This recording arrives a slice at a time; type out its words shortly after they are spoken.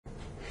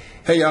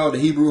Hey y'all, the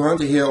Hebrew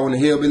Hunter here on the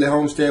Hillbilly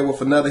Homestead with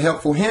another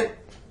helpful hint.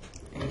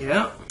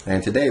 Yeah.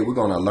 And today we're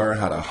going to learn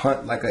how to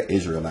hunt like an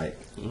Israelite.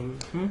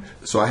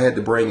 So I had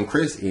to bring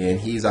Chris in.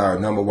 He's our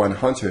 #1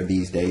 hunter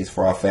these days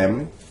for our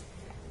family.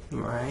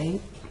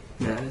 Right.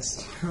 That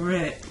is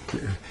correct.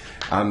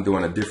 I'm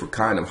doing a different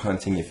kind of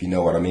hunting, if you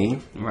know what I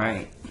mean.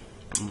 Right.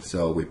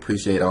 So we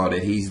appreciate all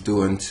that he's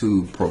doing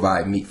to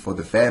provide meat for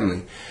the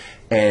family.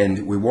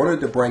 And we wanted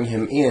to bring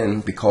him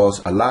in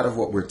because a lot of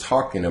what we're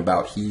talking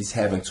about, he's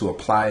having to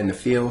apply in the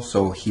field,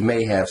 so he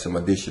may have some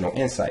additional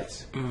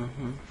insights.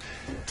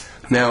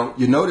 Now,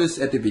 you notice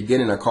at the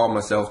beginning I called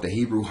myself the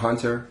Hebrew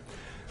Hunter.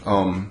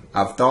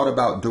 I've thought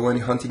about doing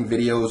hunting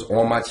videos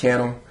on my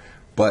channel,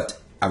 but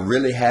I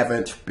really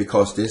haven't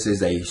because this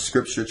is a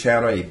scripture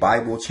channel, a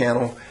Bible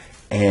channel,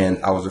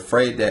 and I was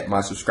afraid that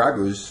my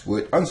subscribers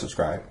would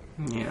unsubscribe.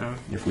 Yeah.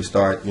 If we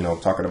start,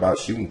 talking about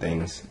shooting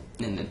things.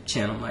 And the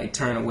channel might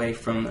turn away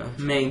from the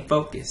main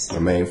focus. The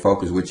main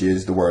focus, which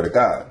is the Word of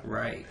God.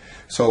 Right.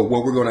 So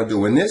what we're going to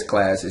do in this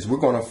class is we're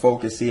going to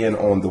focus in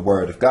on the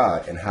Word of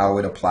God and how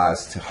it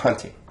applies to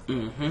hunting.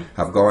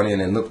 I've gone in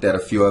and looked at a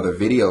few other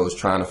videos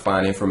trying to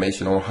find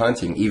information on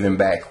hunting, even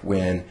back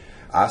when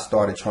I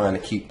started trying to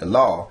keep the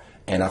law,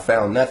 and I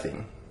found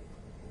nothing.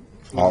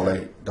 All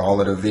of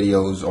the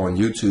videos on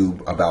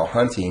YouTube about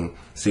hunting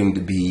seem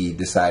to be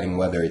deciding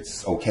whether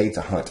it's okay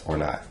to hunt or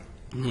not.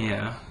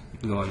 Yeah.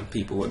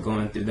 People were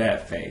going through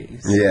that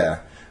phase. Yeah.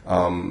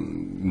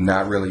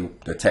 Not really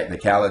the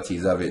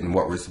technicalities of it and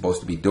what we're supposed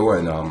to be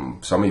doing.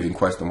 Some even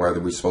question whether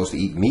we're supposed to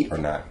eat meat or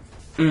not.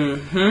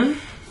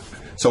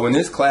 So in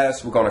this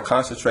class, we're going to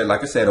concentrate,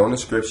 like I said, on the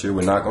scripture.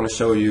 We're not going to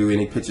show you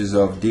any pictures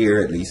of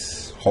deer, at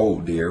least whole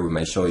deer. We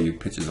may show you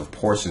pictures of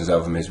portions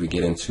of them as we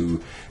get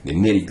into the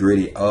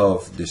nitty-gritty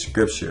of the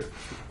scripture.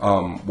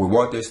 We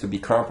want this to be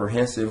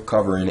comprehensive,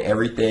 covering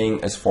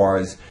everything as far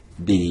as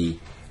the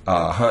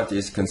hunt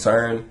is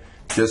concerned,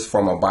 just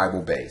from a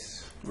Bible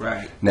base.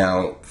 Right.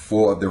 Now,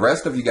 for the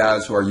rest of you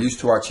guys who are used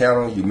to our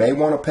channel, you may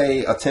want to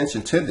pay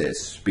attention to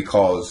this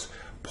because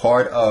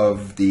part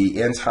of the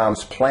end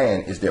times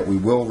plan is that we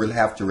will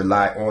have to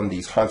rely on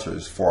these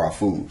hunters for our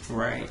food.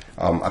 Right.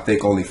 I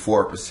think only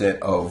 4%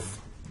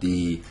 of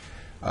the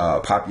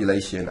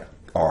population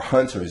are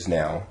hunters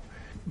now,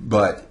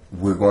 but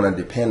we're going to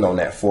depend on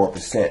that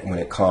 4%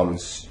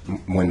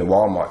 when the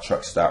Walmart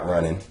trucks start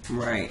running.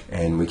 Right.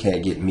 And we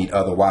can't get meat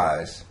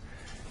otherwise.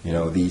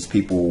 These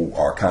people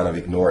are kind of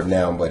ignored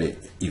now, but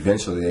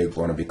eventually they're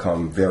going to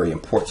become very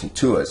important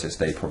to us as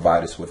they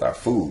provide us with our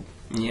food.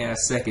 Yeah,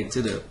 second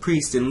to the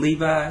priests and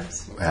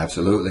Levites.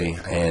 Absolutely.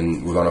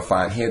 And we're going to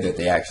find here that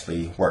they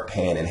actually work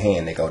hand in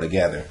hand. They go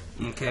together.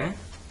 Okay.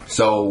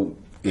 So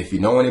if you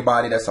know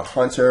anybody that's a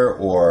hunter,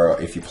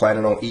 or if you're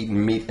planning on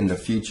eating meat in the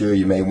future,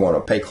 you may want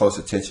to pay close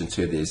attention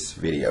to this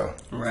video.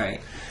 Right.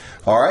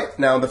 All right.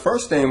 Now, the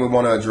first thing we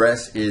want to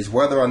address is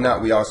whether or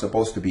not we are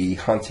supposed to be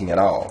hunting at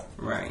all.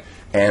 Right.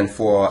 And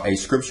for a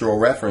scriptural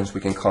reference,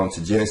 we can come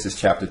to Genesis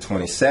chapter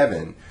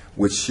 27,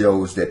 which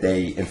shows that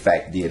they, in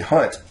fact, did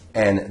hunt,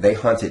 and they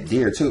hunted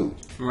deer too.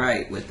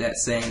 Right, with that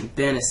same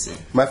venison.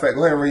 Matter of fact,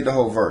 go ahead and read the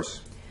whole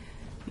verse.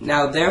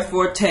 Now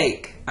therefore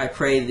take, I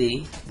pray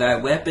thee, thy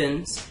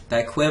weapons,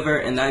 thy quiver,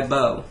 and thy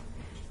bow,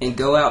 and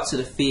go out to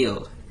the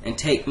field, and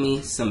take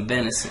me some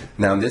venison.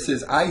 Now, this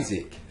is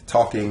Isaac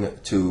talking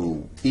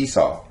to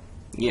Esau.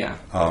 Yeah.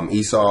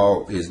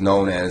 Esau is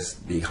known as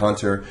the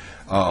hunter,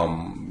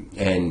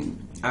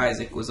 and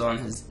Isaac was on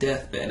his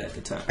deathbed at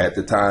the time. At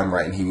the time,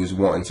 right, and he was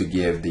wanting to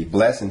give the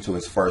blessing to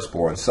his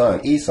firstborn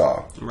son,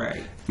 Esau.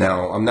 Right.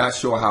 Now, I'm not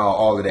sure how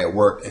all of that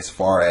worked as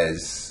far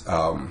as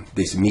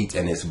this meat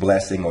and its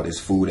blessing, or this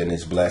food and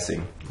its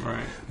blessing.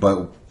 Right.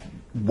 But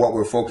what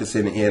we're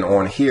focusing in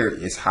on here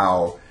is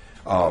how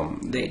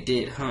they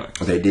did hunt.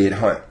 They did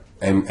hunt,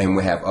 and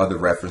we have other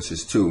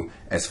references too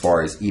as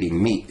far as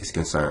eating meat is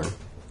concerned.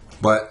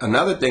 But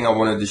another thing I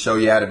wanted to show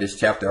you out of this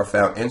chapter I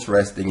found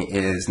interesting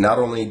is not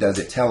only does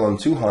it tell them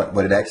to hunt,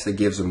 but it actually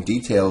gives them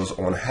details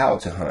on how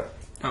to hunt.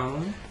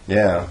 Oh.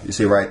 Yeah, you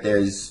see right there,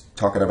 he's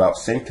talking about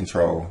scent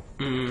control.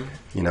 Yeah.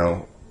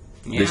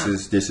 This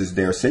is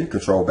their scent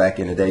control back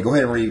in the day. Go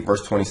ahead and read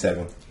verse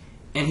 27.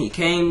 And he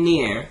came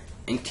near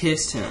and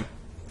kissed him,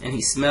 and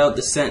he smelled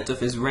the scent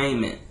of his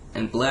raiment,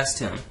 and blessed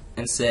him,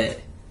 and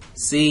said,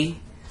 See,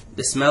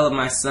 the smell of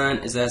my son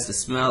is as the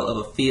smell of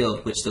a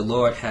field which the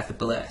Lord hath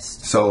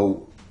blessed.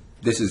 So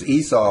this is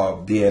Esau,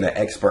 being an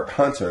expert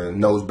hunter,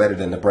 knows better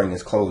than to bring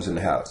his clothes in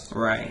the house.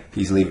 Right.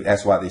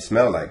 That's why they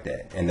smell like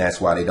that. And that's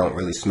why they don't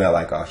really smell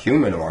like a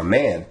human or a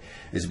man,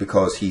 is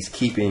because he's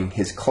keeping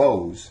his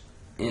clothes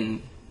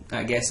in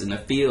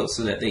the field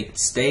so that they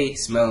stay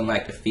smelling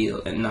like the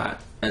field and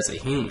not as a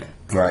human.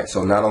 Right.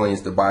 So not only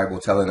is the Bible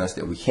telling us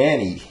that we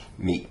can eat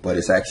meat, but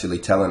it's actually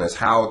telling us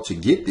how to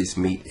get this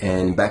meat.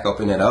 And back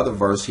up in that other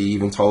verse, he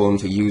even told them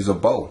to use a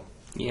bow.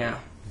 Yeah.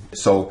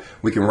 So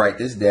we can write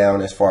this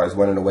down as far as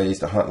one of the ways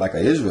to hunt like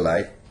an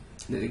Israelite.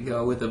 To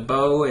go with a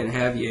bow and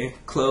have your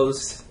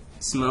clothes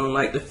smelling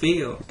like the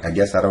field. I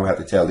guess I don't have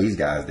to tell these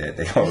guys that.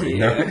 They already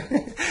know.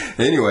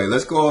 Anyway,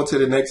 let's go on to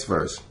the next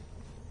verse.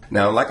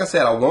 Now, like I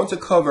said, I want to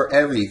cover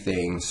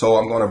everything, so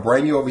I'm going to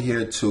bring you over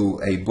here to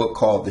a book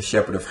called The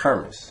Shepherd of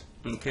Hermas.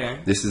 Okay.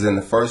 This is in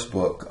the first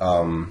book,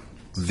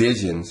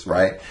 Visions,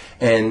 right?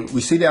 And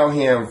we see down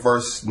here in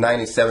verse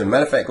 97.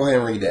 Matter of fact, go ahead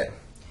and read that.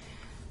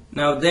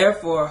 Now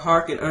therefore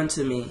hearken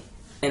unto me,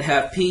 and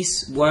have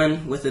peace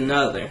one with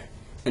another,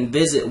 and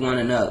visit one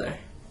another,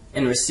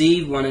 and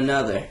receive one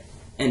another,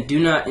 and do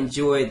not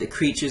enjoy the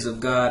creatures of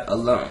God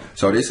alone.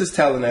 So this is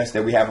telling us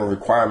that we have a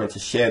requirement to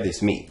share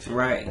this meat.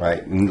 Right.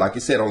 Right. And like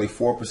you said, only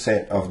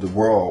 4% of the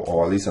world,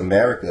 or at least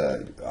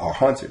America, are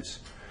hunters.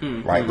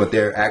 Mm-hmm. Right. But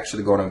they're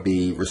actually going to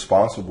be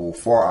responsible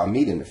for our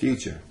meat in the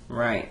future.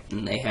 Right.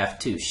 And they have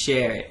to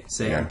share it.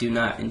 So do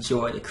not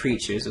enjoy the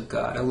creatures of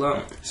God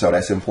alone. So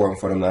that's important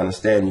for them to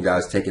understand. You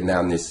guys taking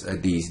down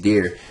these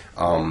deer,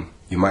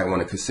 you might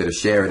want to consider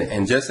sharing it.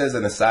 And just as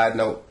an aside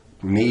note,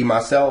 me,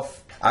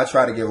 myself, I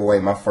try to give away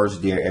my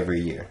first deer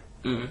every year.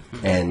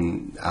 Mm-hmm.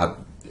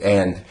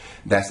 And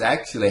that's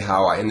actually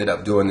how I ended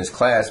up doing this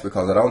class,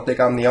 because I don't think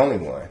I'm the only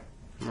one.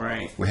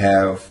 Right. We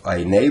have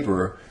a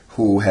neighbor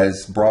who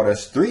has brought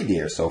us 3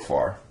 deer so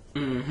far.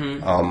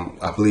 Mm-hmm.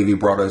 I believe he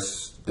brought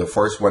us the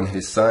first one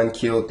his son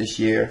killed this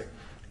year,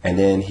 and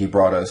then he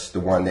brought us the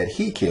one that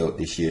he killed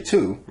this year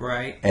too.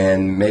 Right.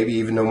 And maybe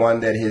even the one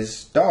that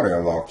his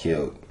daughter-in-law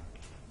killed.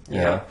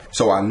 Yeah.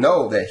 So I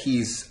know that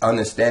he's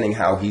understanding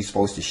how he's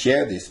supposed to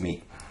share this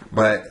meat.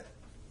 But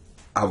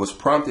I was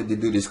prompted to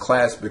do this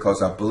class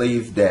because I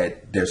believe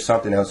that there's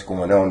something else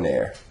going on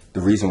there.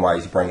 The reason why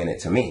he's bringing it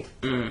to me.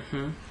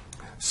 Mm-hmm.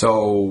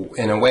 So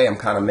in a way, I'm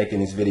kind of making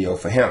this video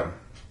for him.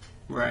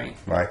 Right.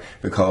 Right.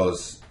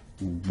 Because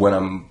when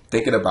I'm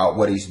thinking about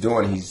what he's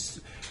doing, he's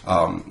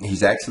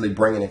actually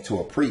bringing it to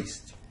a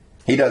priest.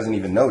 He doesn't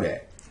even know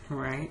that.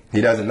 Right.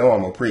 He doesn't know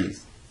I'm a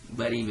priest.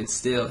 But even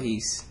still,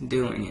 he's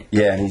doing it.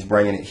 Yeah, and he's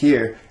bringing it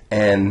here.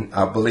 And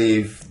I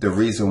believe the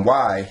reason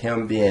why,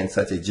 him being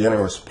such a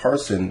generous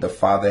person, the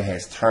Father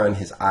has turned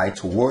his eye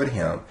toward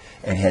him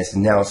and has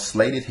now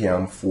slated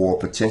him for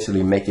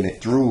potentially making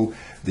it through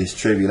this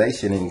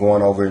tribulation and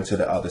going over into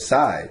the other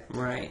side.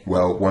 Right.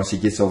 Well, once he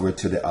gets over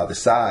to the other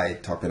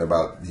side, talking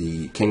about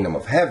the kingdom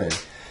of heaven,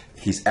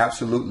 he's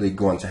absolutely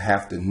going to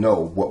have to know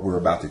what we're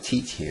about to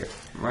teach here.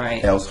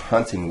 Right. Else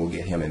hunting will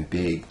get him in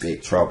big,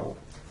 big trouble.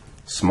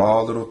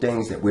 Small little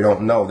things that we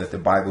don't know that the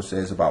Bible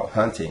says about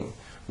hunting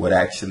would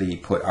actually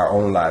put our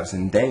own lives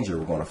in danger,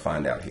 we're going to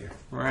find out here.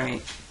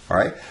 Right. All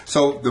right.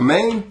 So the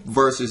main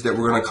verses that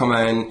we're going to come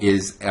in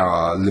is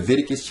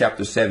Leviticus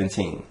chapter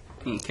 17.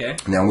 Okay.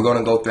 Now we're going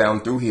to go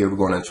down through here. We're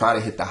going to try to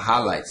hit the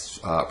highlights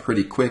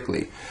pretty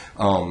quickly.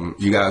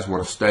 You guys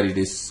want to study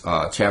this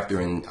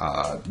chapter in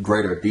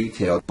greater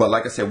detail. But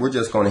like I said, we're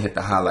just going to hit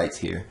the highlights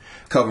here,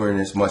 covering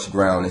as much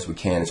ground as we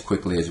can, as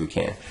quickly as we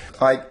can.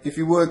 All right. If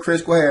you would,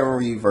 Chris, go ahead and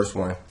read verse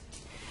 1.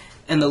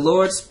 And the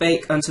Lord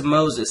spake unto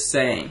Moses,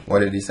 saying, What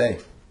did he say?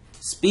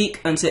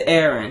 Speak unto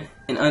Aaron,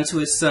 and unto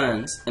his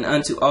sons, and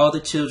unto all the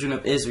children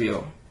of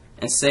Israel,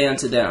 and say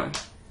unto them,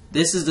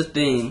 This is the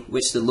thing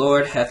which the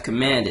Lord hath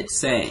commanded,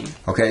 saying.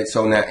 Okay,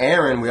 so now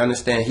Aaron, we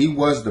understand he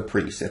was the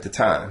priest at the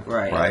time.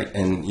 Right. Right?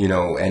 And,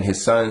 and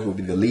his sons will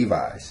be the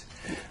Levites.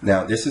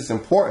 Now, this is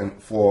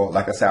important for,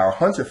 like I said, our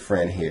hunter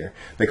friend here,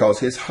 because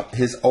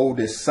his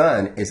oldest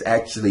son is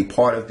actually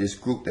part of this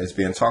group that's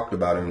being talked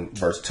about in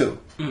verse 2.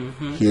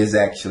 Mm-hmm. He is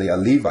actually a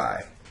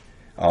Levi.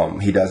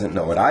 He doesn't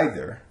know it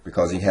either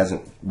because he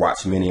hasn't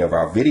watched many of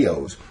our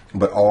videos,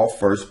 but all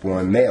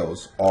firstborn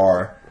males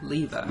are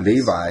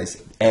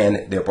Levites,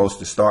 and they're supposed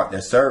to start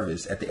their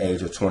service at the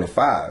age of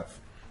 25.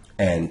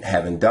 And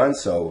having done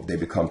so, they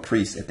become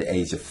priests at the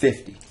age of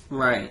 50.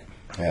 Right.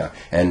 Yeah,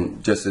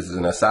 and just as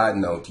an aside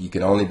note, you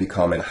can only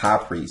become a high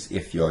priest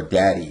if your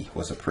daddy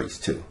was a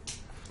priest too.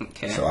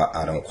 Okay. So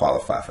I don't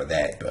qualify for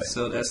that. But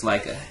so that's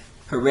like a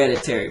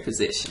hereditary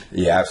position.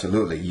 Yeah,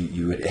 absolutely.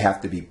 You would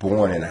have to be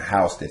born in a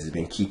house that has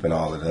been keeping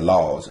all of the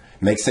laws.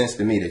 Makes sense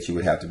to me that you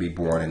would have to be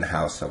born in the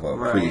house of a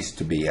priest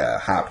to be a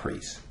high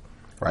priest,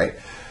 right?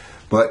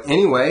 But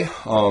anyway,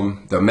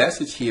 the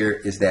message here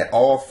is that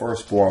all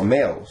firstborn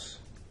males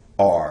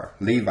are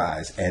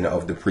Levites and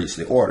of the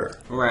priestly order.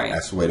 Right.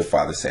 That's the way the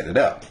Father set it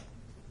up.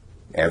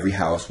 Every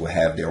house will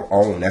have their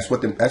own. That's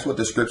what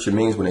the scripture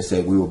means when it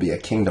said we will be a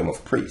kingdom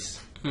of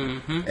priests.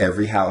 Mm-hmm.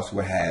 Every house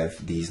will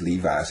have these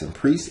Levites and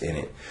priests in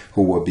it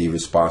who will be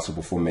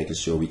responsible for making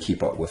sure we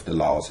keep up with the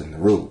laws and the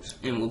rules.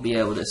 And will be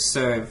able to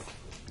serve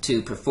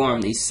to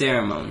perform these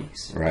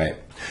ceremonies. Right.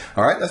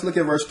 All right, let's look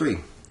at verse 3.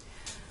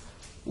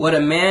 What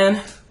a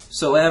man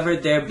soever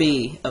there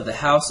be of the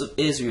house of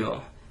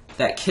Israel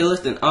that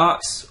killeth an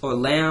ox or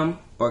lamb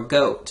or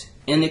goat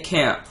in the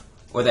camp,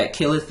 or that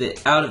killeth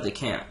it out of the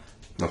camp.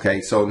 Okay,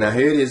 so now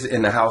here it is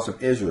in the house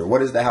of Israel. What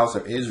does the house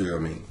of Israel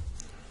mean?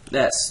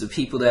 That's the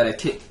people that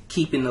are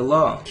keeping the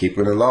law.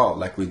 Keeping the law,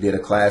 like we did a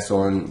class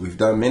on. We've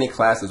done many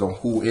classes on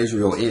who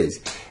Israel is.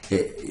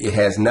 It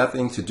has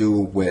nothing to do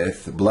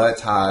with blood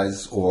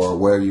ties or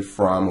where you're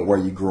from or where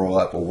you grow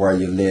up or where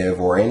you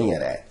live or any of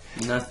that.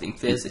 Nothing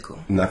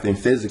physical. Nothing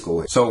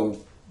physical.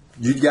 So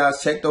you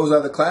guys check those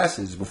other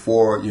classes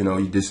before,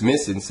 you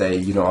dismiss it and say,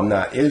 I'm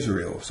not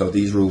Israel, so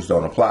these rules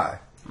don't apply.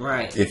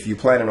 Right. If you're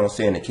planning on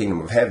seeing the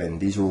kingdom of heaven,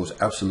 these rules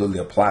absolutely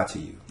apply to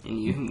you.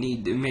 And you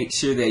need to make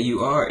sure that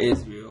you are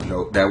Israel.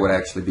 No, that would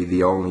actually be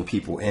the only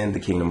people in the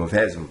kingdom of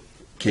heaven.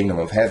 Kingdom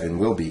of heaven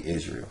will be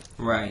Israel.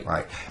 Right.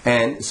 Right.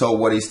 And so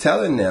what he's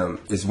telling them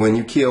is when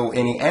you kill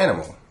any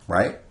animal,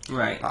 right?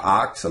 Right. An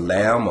ox, a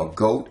lamb, a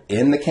goat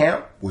in the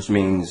camp, which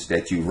means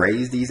that you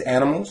raise these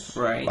animals,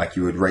 right, like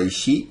you would raise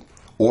sheep,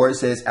 or it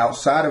says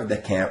outside of the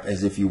camp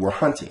as if you were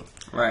hunting.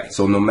 Right.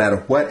 So no matter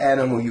what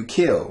animal you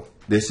kill,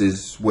 this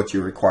is what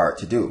you're required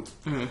to do.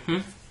 Mm-hmm.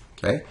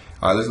 Okay.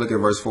 All right, let's look at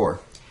verse 4.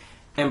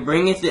 And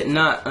bringeth it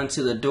not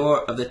unto the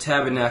door of the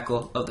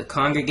tabernacle of the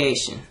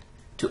congregation,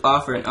 to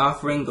offer an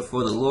offering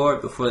before the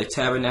Lord, before the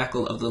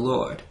tabernacle of the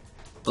Lord.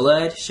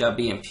 Blood shall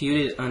be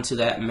imputed unto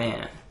that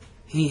man.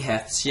 He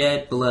hath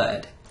shed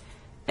blood,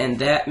 and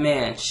that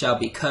man shall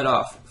be cut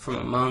off from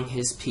among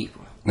his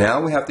people.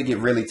 Now we have to get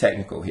really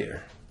technical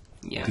here.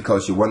 Yeah.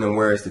 Because you're wondering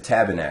where is the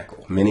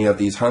tabernacle. Many of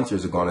these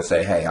hunters are going to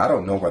say, hey, I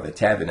don't know where the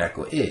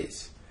tabernacle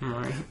is.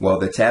 Right. Well,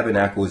 the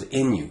tabernacle is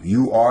in you.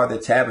 You are the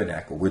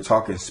tabernacle. We're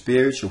talking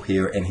spiritual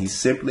here, and he's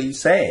simply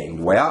saying,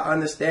 the way I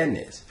understand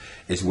this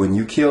is when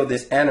you kill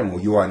this animal,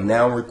 you are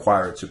now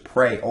required to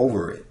pray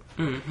over it.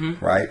 Mm-hmm.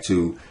 Right?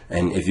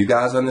 And if you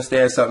guys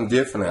understand something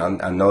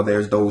different, I know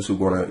there's those who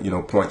are going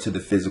to, point to the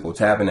physical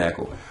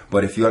tabernacle.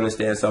 But if you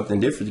understand something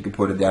different, you can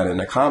put it down in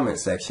the comment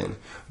section.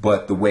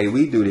 But the way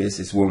we do this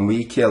is when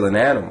we kill an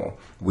animal,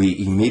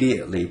 we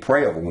immediately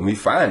pray over. When we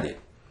find it,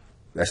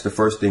 that's the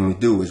first thing we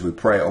do is we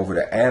pray over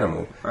the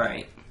animal.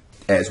 Right.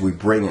 As we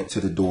bring it to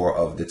the door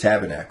of the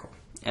tabernacle.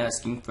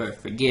 Asking for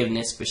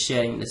forgiveness for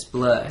shedding this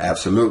blood.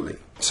 Absolutely.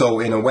 So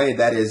in a way,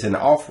 that is an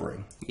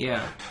offering.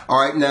 Yeah.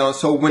 All right. Now,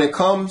 so when it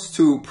comes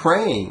to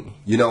praying,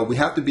 we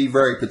have to be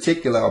very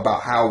particular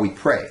about how we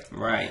pray.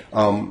 Right.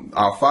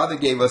 Our Father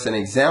gave us an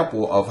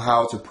example of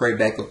how to pray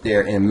back up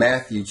there in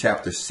Matthew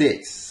chapter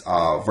 6,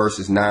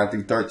 verses 9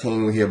 through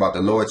 13. We hear about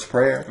the Lord's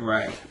Prayer.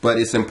 Right. But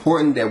it's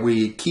important that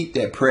we keep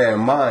that prayer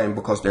in mind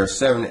because there are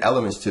certain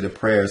elements to the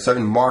prayer,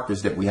 certain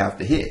markers that we have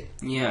to hit.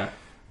 Yeah.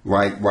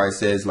 Right. Where it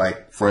says,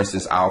 like, for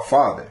instance, our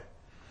Father.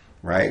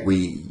 Right.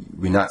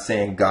 We're not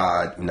saying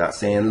God. We're not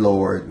saying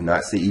Lord. We're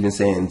not even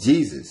saying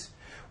Jesus.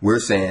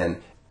 We're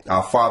saying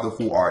our Father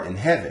who art in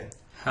heaven.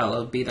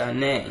 Hallowed be thy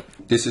name.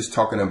 This is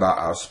talking about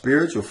our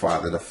spiritual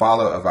Father, the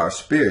Father of our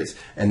spirits,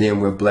 and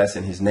then we're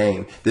blessing his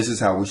name. This is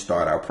how we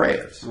start our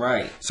prayers.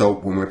 Right. So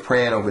when we're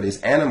praying over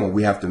this animal,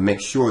 we have to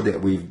make sure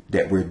that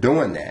we're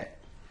doing that.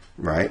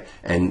 Right.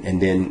 And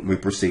then we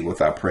proceed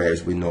with our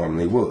prayers we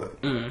normally would.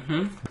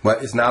 Mm-hmm.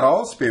 But it's not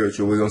all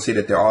spiritual. We're going to see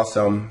that there are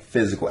some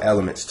physical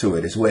elements to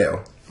it as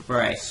well.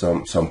 Right.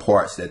 Some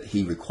parts that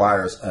he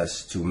requires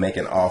us to make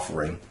an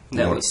offering.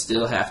 That we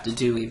still have to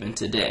do even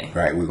today.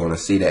 Right. We're going to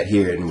see that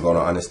here, and we're going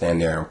to understand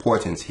their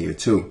importance here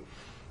too.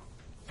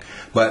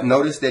 But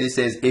notice that it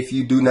says, if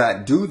you do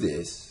not do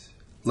this,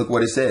 look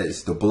what it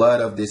says. The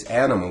blood of this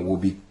animal will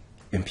be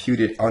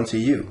imputed unto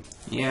you.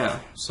 Yeah.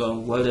 So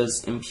what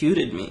does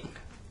imputed mean?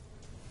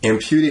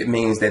 Imputed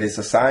means that it's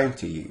assigned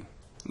to you.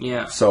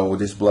 Yeah. So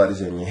this blood is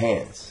in your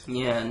hands.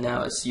 Yeah.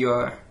 Now it's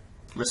your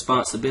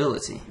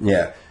responsibility.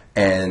 Yeah.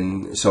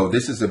 And so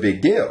this is a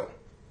big deal.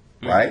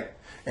 Right.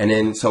 And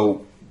then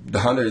so the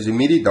hunter is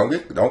immediate.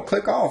 Don't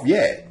click off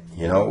yet,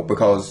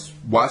 because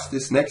watch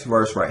this next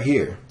verse right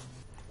here.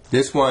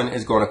 This one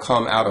is going to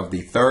come out of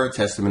the Third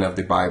Testament of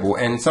the Bible.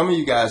 And some of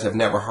you guys have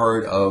never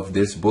heard of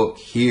this book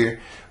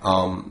here.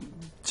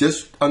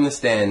 Just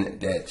understand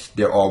that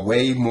there are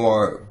way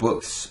more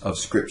books of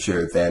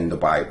scripture than the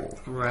Bible.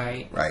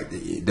 Right. Right.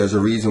 There's a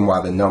reason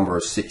why the number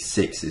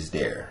 666 is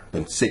there.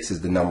 And 6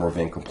 is the number of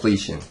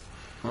incompletion.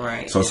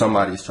 Right. So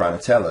somebody's trying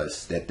to tell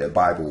us that the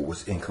Bible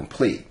was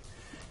incomplete.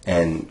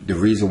 And the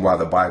reason why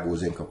the Bible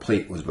was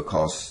incomplete was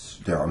because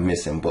there are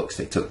missing books.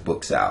 They took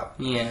books out.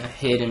 Yeah,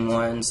 hidden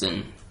ones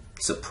and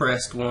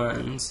suppressed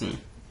ones and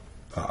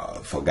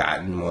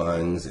forgotten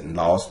ones and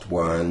lost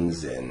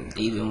ones and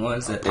even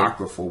ones that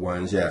apocryphal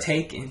ones. Yeah,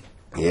 taken.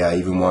 Yeah,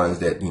 even ones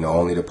that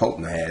only the Pope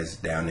has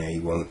down there. He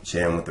won't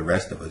share them with the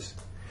rest of us.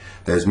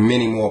 There's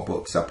many more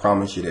books. I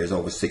promise you, there's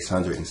over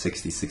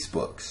 666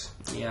 books.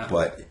 Yeah.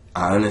 But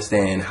I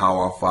understand how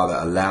our Father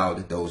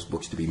allowed those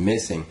books to be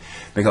missing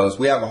because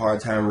we have a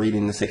hard time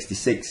reading the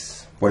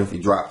 66. What if he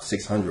dropped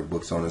 600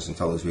 books on us and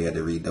told us we had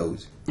to read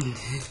those?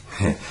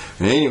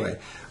 Anyway,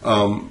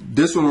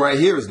 this one right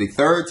here is the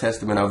Third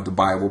Testament of the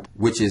Bible,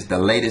 which is the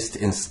latest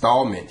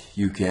installment.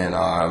 You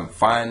can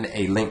find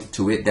a link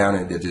to it down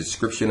in the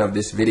description of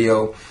this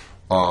video,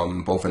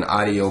 both an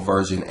audio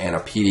version and a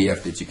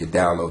PDF that you can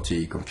download to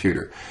your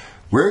computer.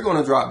 We're going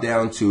to drop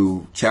down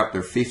to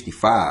chapter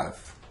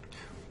 55,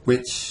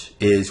 which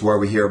is where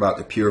we hear about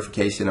the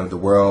purification of the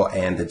world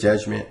and the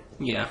judgment.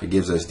 Yeah. It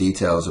gives us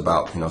details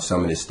about,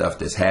 some of this stuff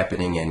that's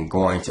happening and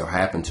going to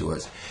happen to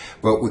us.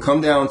 But we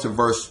come down to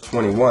verse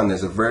 21.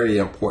 There's a very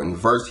important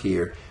verse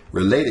here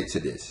related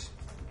to this.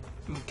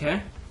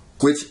 Okay.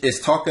 Which is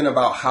talking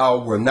about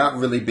how we're not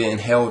really being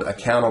held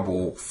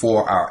accountable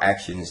for our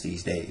actions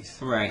these days.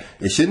 Right.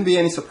 It shouldn't be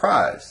any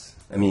surprise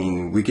I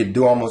mean, we could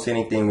do almost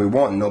anything we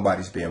want and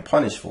nobody's being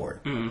punished for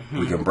it. Mm-hmm.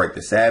 We can break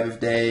the Sabbath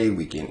day.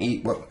 We can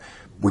eat.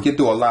 We could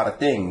do a lot of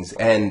things,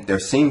 and there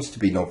seems to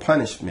be no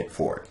punishment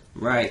for it.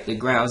 Right. The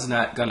ground's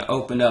not going to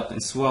open up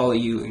and swallow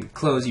you and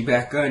close you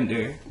back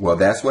under. Well,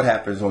 that's what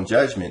happens on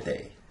Judgment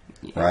Day,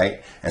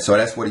 right? And so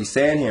that's what he's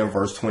saying here in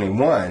verse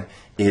 21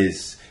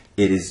 is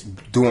it is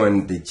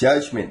during the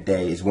Judgment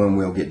Day is when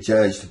we'll get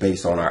judged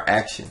based on our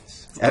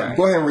actions. Right.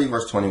 Go ahead and read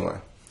verse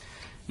 21.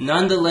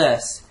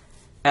 Nonetheless,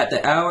 at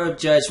the hour of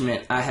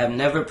judgment, I have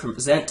never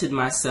presented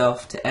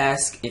myself to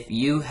ask if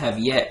you have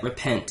yet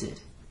repented,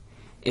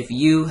 if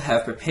you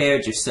have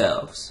prepared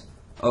yourselves,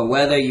 or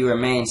whether you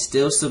remain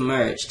still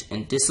submerged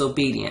in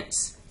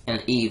disobedience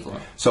and evil.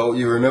 So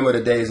you remember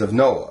the days of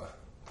Noah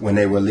when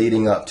they were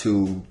leading up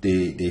to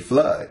the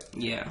flood.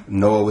 Yeah.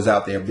 Noah was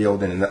out there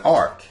building an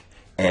ark.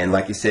 And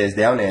like it says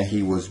down there,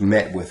 he was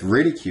met with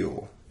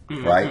ridicule.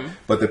 Mm-hmm. Right?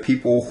 But the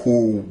people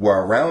who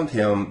were around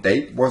him,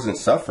 they wasn't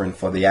suffering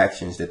for the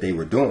actions that they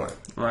were doing.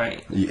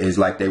 Right. It's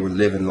like they were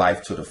living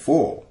life to the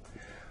full.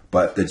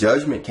 But the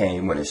judgment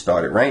came when it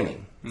started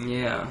raining.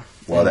 Yeah.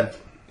 Well,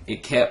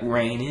 it kept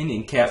raining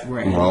and kept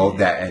raining. Well,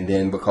 and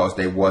then because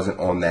they wasn't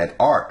on that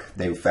ark,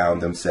 they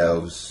found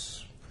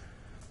themselves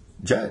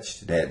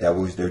judged. That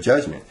was their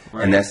judgment.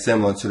 Right. And that's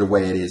similar to the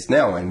way it is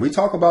now. And we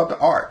talk about the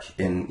ark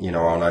on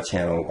our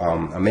channel.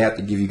 I may have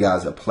to give you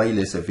guys a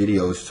playlist of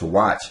videos to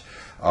watch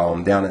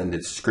down in the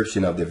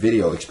description of the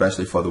video,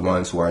 especially for the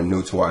ones who are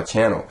new to our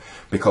channel,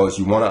 because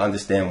you want to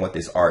understand what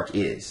this ark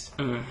is.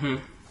 Mm-hmm.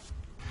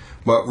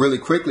 But really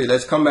quickly,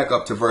 let's come back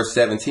up to verse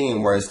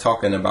 17 where it's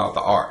talking about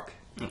the ark.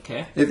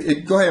 Okay.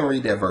 Go ahead and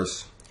read that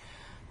verse.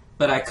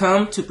 But I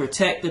come to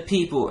protect the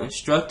people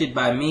instructed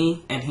by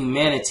me and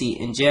humanity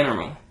in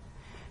general,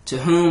 to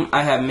whom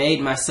I have made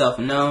myself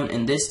known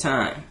in this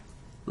time.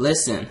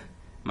 Listen,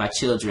 my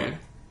children,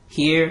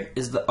 here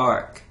is the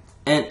ark.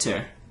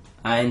 Enter,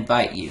 I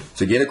invite you.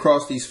 To get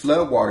across these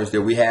flood waters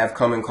that we have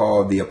coming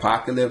called the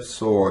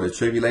apocalypse or the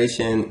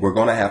tribulation, we're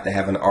going to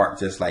have an ark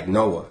just like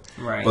Noah.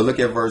 Right. But look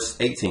at verse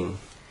 18.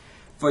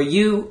 For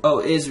you, O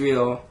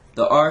Israel,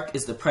 the ark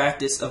is the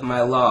practice of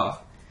my law,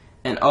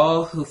 and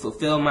all who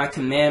fulfill my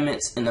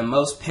commandments in the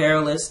most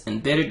perilous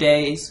and bitter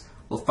days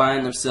will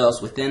find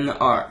themselves within the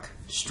ark,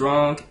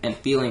 strong and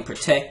feeling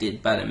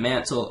protected by the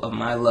mantle of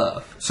my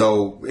love.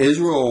 So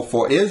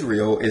for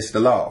Israel, it's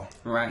the law.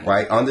 Right.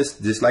 Right. On this,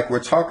 just like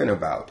we're talking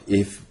about,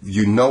 if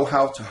you know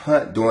how to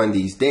hunt during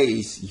these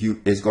days,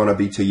 it's going to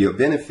be to your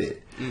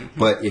benefit. Mm-hmm.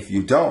 But if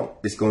you don't,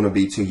 it's going to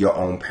be to your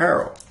own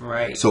peril.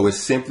 Right. So it's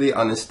simply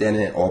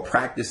understanding or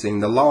practicing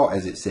the law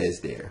as it says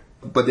there.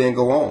 But then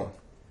go on.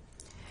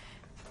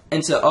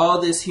 And to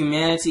all this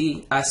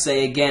humanity, I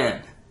say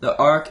again, the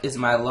ark is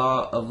my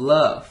law of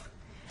love.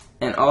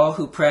 And all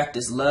who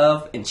practice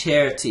love and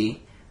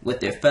charity with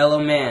their fellow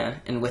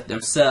man and with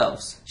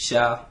themselves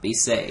shall be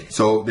saved.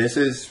 So this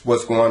is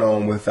what's going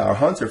on with our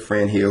hunter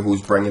friend here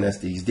who's bringing us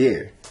these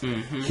deer.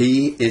 Mm-hmm.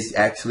 He is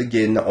actually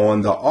getting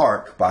on the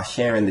ark by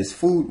sharing this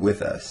food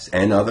with us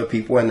and other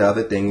people and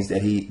other things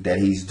that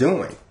he's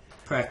doing.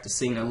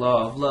 Practicing the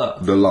law of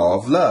love. The law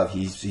of love.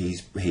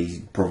 He's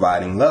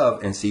providing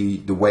love, and see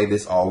the way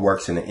this all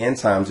works in the end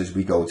times is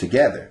we go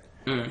together.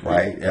 Mm-hmm.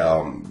 Right?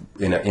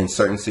 In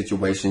certain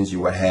situations,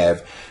 you would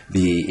have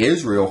the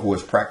Israel who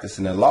is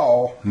practicing the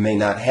law may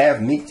not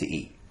have meat to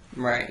eat.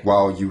 Right.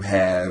 While you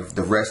have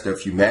the rest of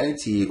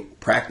humanity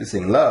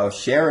practicing love,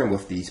 sharing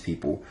with these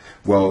people,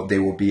 well, they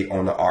will be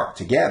on the ark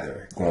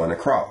together, going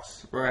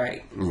across.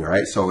 Right.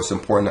 Right. So it's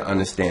important to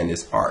understand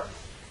this ark.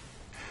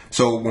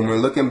 So when we're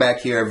looking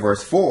back here at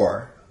verse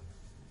 4,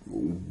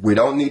 we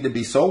don't need to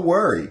be so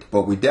worried,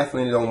 but we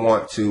definitely don't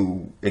want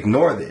to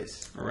ignore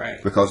this.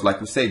 Right. Because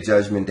like we say,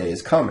 Judgment Day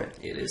is coming.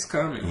 It is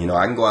coming.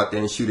 I can go out there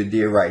and shoot a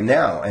deer right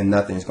now and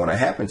nothing's going to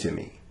happen to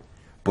me.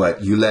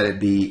 But you let it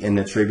be in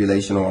the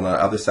tribulation or on the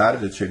other side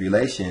of the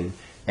tribulation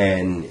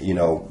and,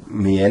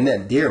 me and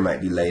that deer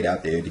might be laid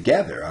out there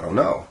together. I don't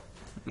know.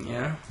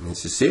 Yeah.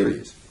 This is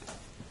serious.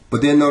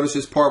 But then notice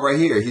this part right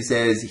here. He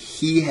says,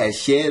 he has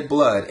shed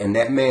blood and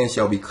that man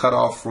shall be cut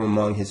off from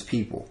among his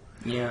people.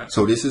 Yeah.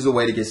 So this is a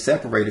way to get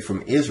separated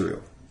from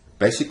Israel.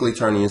 Basically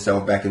turning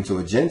yourself back into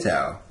a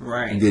Gentile.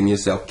 Right. And getting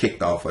yourself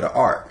kicked off of the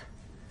ark.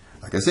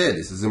 Like I said,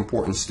 this is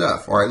important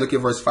stuff. All right, look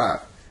at verse 5.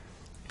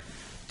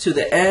 To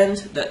the end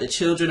that the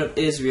children of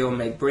Israel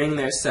may bring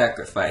their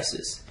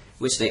sacrifices,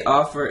 which they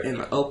offer in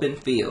the open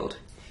field,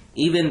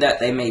 even that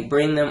they may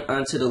bring them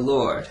unto the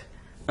Lord,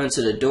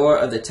 unto the door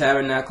of the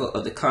tabernacle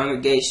of the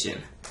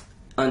congregation,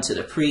 unto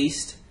the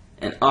priest,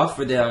 and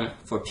offer them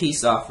for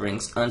peace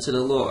offerings unto the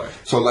Lord.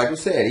 So like we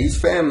said, each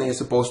family is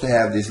supposed to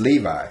have this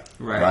Levi,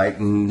 right?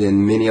 And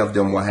then many of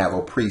them will have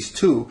a priest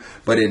too.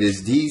 But it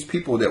is these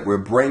people that we're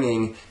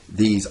bringing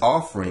these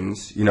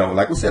offerings.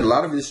 Like we said, a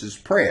lot of this is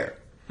prayer.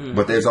 Mm-hmm.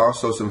 But there's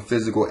also some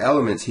physical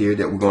elements here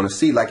that we're going to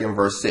see, like in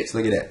verse 6.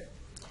 Look at that.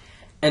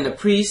 And the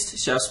priest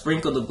shall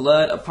sprinkle the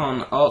blood upon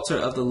the altar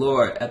of the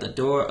Lord at the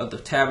door of the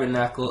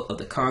tabernacle of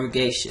the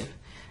congregation,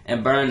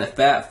 and burn the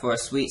fat for a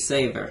sweet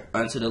savor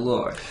unto the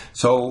Lord.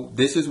 So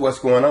this is what's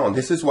going on.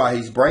 This is why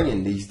he's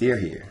bringing these deer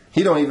here.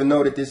 He don't even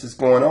know that this is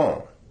going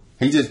on.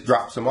 He just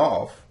drops them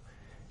off,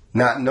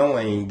 not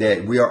knowing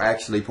that we are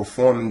actually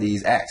performing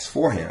these acts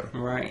for him.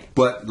 Right.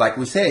 But like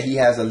we said, he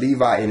has a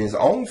Levite in his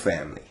own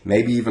family,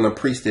 maybe even a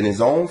priest in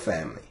his own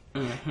family.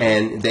 Mm-hmm.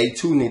 And they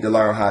too need to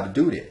learn how to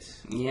do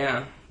this.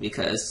 Yeah,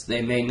 because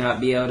they may not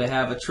be able to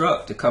have a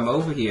truck to come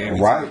over here.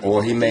 Right,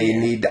 or he may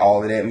need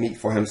all of that meat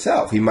for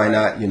himself. He might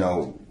not,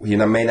 he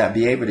may not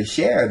be able to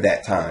share at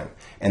that time,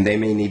 and they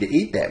may need to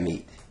eat that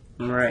meat.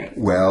 Right.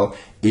 Well,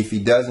 if he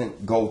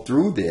doesn't go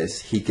through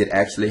this, he could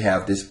actually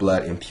have this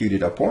blood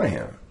imputed upon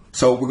him.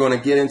 So we're going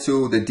to get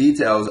into the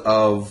details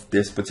of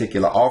this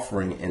particular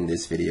offering in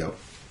this video.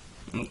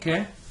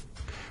 Okay.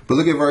 But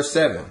look at verse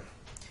 7.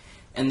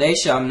 And they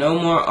shall no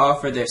more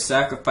offer their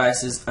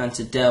sacrifices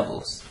unto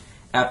devils,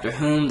 after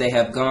whom they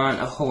have gone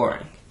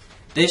a-whoring.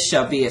 This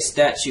shall be a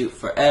statute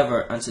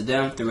forever unto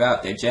them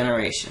throughout their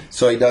generation.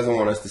 So he doesn't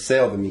want us to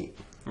sell the meat.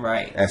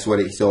 Right. That's what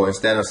so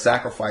instead of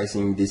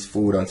sacrificing this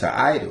food unto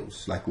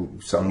idols, like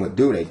some would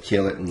do, they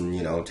kill it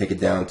and, take it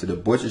down to the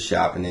butcher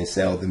shop and then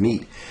sell the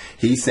meat.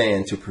 He's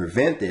saying to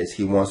prevent this,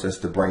 he wants us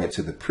to bring it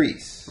to the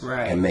priests.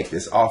 Right. And make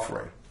this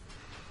offering.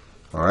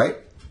 All right.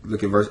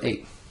 Look at verse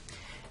 8.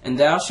 And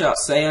thou shalt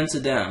say unto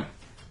them,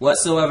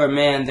 whatsoever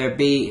man there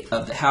be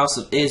of the house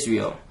of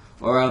Israel,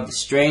 or of the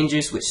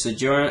strangers which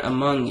sojourn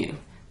among you,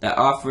 that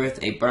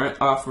offereth a burnt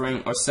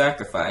offering or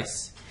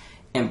sacrifice,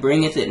 and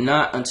bringeth it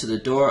not unto the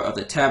door of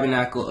the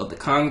tabernacle of the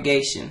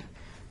congregation,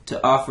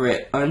 to offer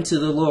it unto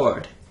the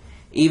Lord,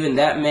 even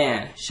that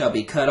man shall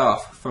be cut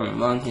off from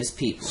among his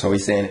people. So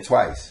he's saying it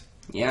twice.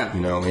 Yeah.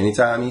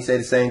 Anytime he say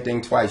the same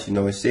thing twice,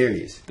 it's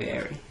serious.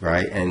 Very.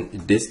 Right? And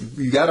this,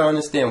 you got to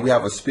understand, we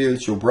have a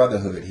spiritual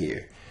brotherhood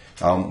here.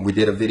 We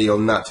did a video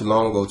not too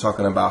long ago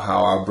talking about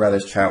how our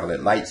brothers travel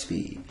at light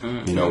speed.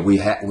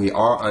 Mm-hmm. We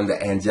are under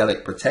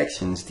angelic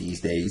protections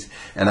these days,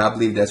 and I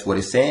believe that's what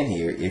it's saying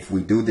here. If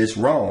we do this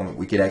wrong,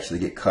 we could actually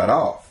get cut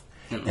off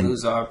and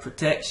lose our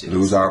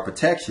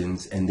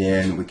protections. And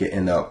then we could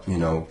end up,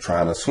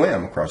 trying to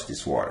swim across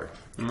this water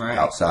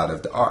outside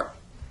of the ark.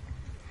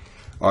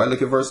 All right,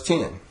 look at verse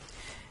 10.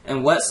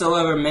 And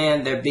whatsoever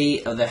man there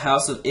be of the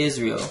house of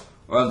Israel,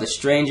 or of the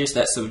strangers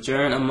that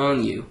sojourn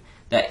among you,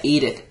 that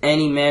eateth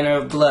any manner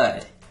of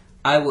blood,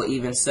 I will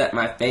even set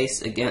my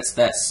face against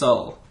that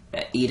soul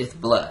that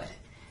eateth blood,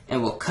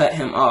 and will cut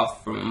him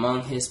off from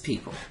among his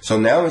people. So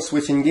now it's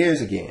switching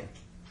gears again.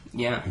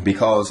 Yeah.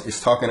 Because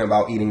it's talking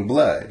about eating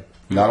blood.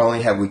 Not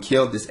only have we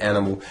killed this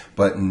animal,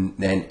 but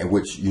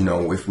which,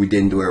 if we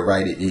didn't do it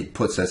right, it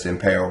puts us in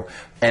peril.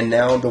 And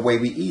now the way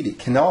we eat it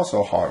can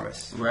also harm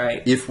us.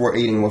 Right. If we're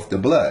eating with the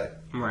blood.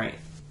 Right.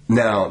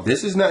 Now,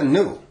 this is nothing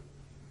new.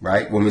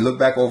 Right? When we look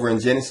back over in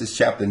Genesis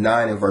chapter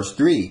 9 and verse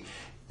 3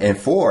 and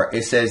 4,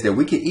 it says that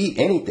we can eat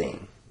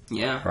anything.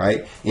 Yeah.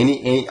 Right?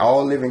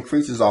 All living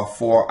creatures are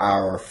for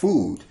our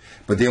food.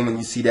 But then when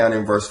you see down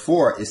in verse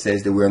 4, it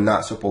says that we're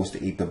not supposed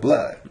to eat the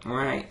blood.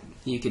 Right.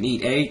 You can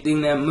eat anything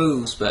that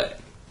moves,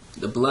 but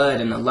the blood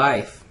and the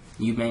life,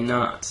 you may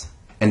not.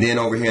 And then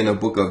over here in the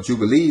book of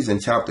Jubilees in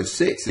chapter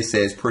 6, it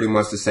says pretty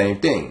much the same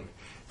thing.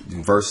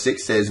 Verse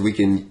 6 says we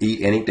can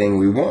eat anything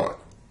we want.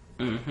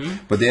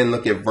 Mm-hmm. But then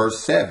look at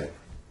verse 7.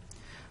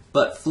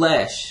 But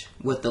flesh,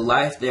 with the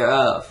life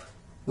thereof,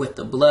 with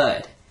the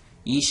blood,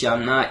 ye shall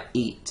not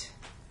eat.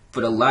 For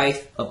the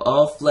life of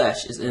all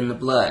flesh is in the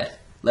blood,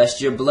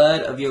 lest your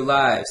blood of your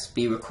lives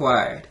be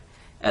required.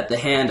 At the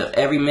hand of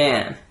every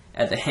man,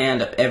 at the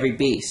hand of every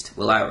beast,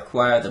 will I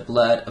require the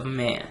blood of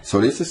man.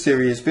 So this is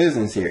serious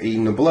business here,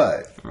 eating the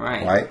blood.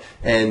 Right. Right?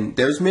 And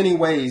there's many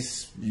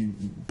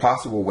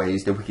possible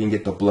ways that we can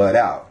get the blood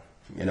out.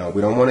 We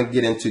don't want to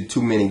get into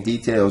too many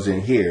details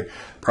in here.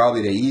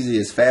 Probably the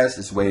easiest,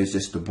 fastest way is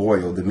just to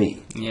boil the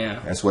meat.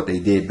 Yeah. That's what they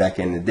did back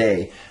in the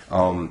day.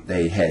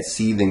 They had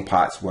seething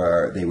pots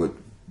where they would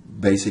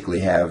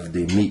basically have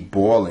the meat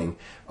boiling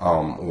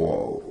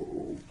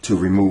or to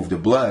remove the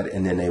blood,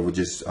 and then they would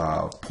just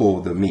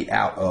pull the meat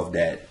out of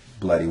that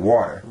bloody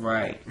water.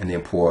 Right. And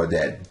then pour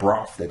that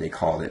broth that they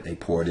called it. They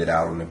poured it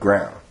out on the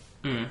ground.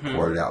 Mm-hmm.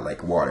 Poured it out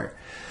like water.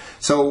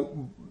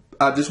 So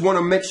I just want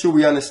to make sure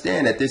we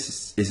understand that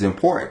this is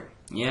important.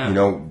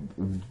 Yeah.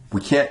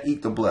 We can't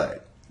eat the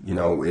blood.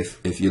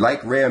 If you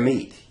like rare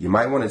meat, you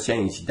might want to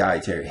change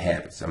dietary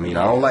habits. I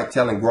don't like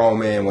telling grown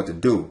men what to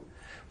do,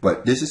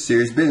 but this is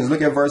serious business.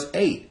 Look at verse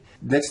 8.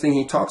 Next thing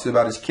he talks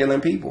about is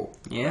killing people.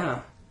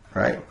 Yeah.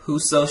 Right.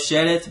 Whoso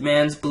sheddeth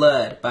man's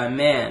blood, by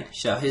man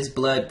shall his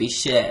blood be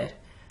shed.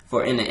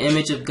 For in the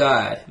image of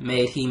God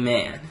made he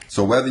man.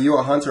 So whether you're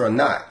a hunter or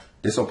not,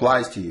 this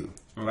applies to you.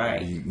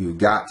 Right. You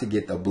got to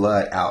get the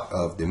blood out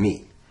of the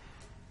meat.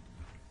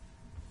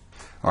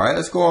 All right,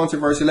 let's go on to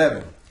verse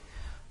 11.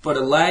 For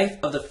the life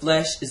of the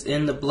flesh is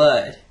in the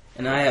blood,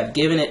 and I have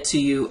given it to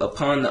you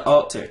upon the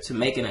altar to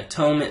make an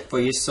atonement for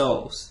your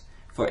souls.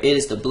 For it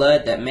is the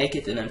blood that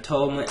maketh an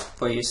atonement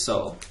for your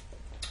soul.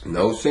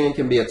 No sin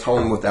can be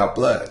atoned without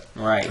blood.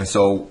 Right. And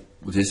so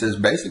this is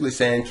basically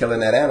saying killing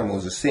that animal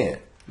is a sin.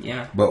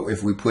 Yeah. But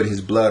if we put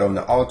his blood on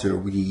the altar,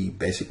 we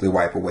basically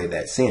wipe away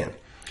that sin.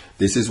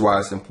 This is why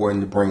it's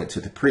important to bring it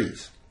to the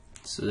priest.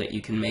 So that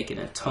you can make an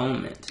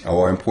atonement.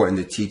 Or important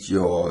to teach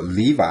your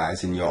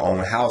Levites in your own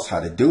house how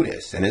to do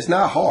this. And it's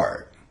not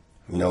hard.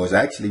 It's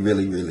actually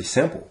really, really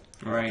simple.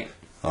 Right.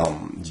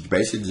 You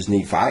basically just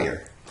need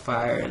fire.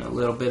 Fire and a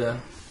little bit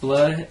of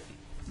blood.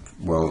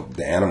 Well,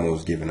 the animal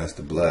is giving us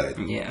the blood.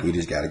 Yeah. We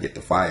just got to get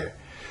the fire.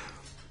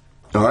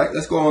 All right,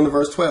 let's go on to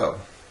verse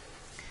 12.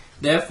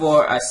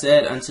 Therefore I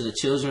said unto the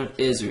children of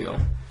Israel,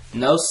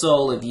 no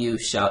soul of you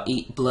shall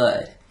eat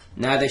blood,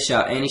 neither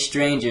shall any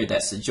stranger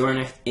that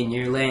sojourneth in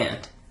your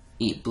land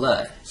eat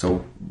blood.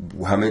 So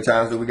how many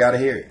times do we got to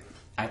hear it?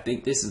 I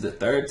think this is the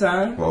third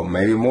time. Well,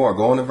 maybe more.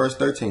 Go on to verse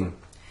 13.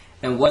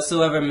 And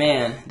whatsoever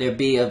man there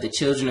be of the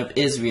children of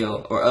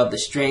Israel or of the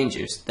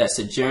strangers that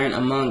sojourn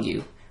among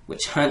you,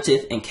 which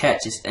hunteth and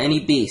catcheth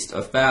any beast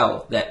or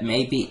fowl that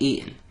may be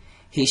eaten,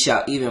 he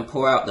shall even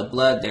pour out the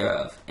blood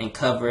thereof and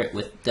cover it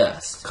with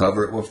dust.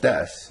 Cover it with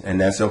dust. And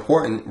that's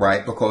important,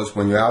 right? Because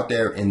when you're out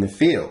there in the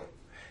field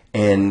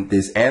and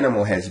this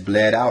animal has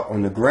bled out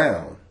on the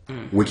ground,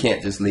 we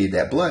can't just leave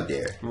that blood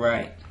there.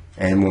 Right.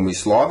 And when we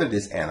slaughter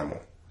this animal,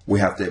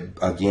 we have to,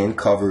 again,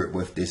 cover it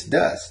with this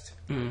dust.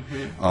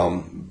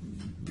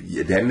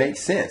 That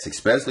makes sense,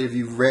 especially if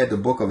you've read the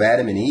book of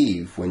Adam and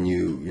Eve, when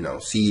you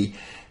see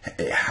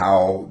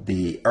how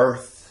the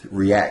earth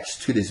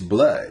reacts to this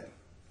blood.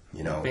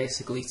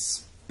 Basically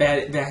spat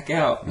it back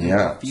out and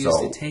refuse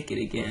to take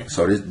it again.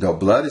 So the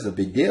blood is a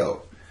big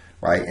deal,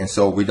 right? And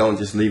so we don't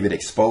just leave it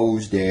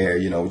exposed there,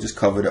 just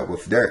cover it up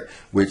with dirt,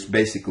 which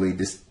basically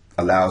this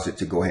allows it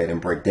to go ahead and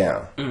break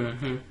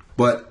down.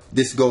 But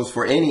this goes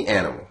for any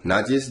animal,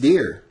 not just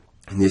deer.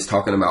 And it's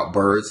talking about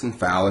birds and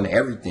fowl and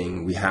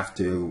everything. We have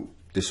to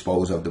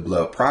dispose of the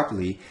blood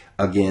properly.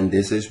 Again,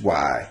 this is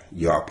why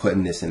you are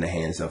putting this in the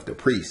hands of the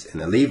priests and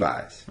the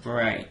Levites.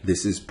 Right.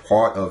 This is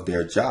part of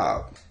their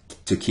job,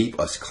 to keep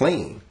us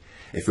clean.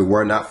 If it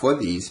were not for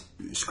these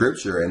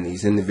scripture and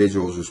these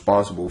individuals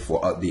responsible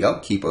for the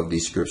upkeep of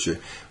these scripture,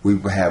 we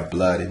would have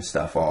blood and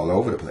stuff all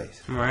over the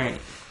place. Right.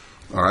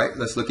 All right,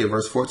 let's look at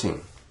verse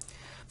 14.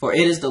 For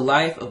it is the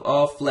life of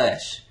all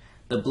flesh.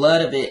 The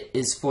blood of it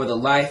is for the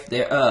life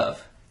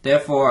thereof.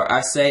 Therefore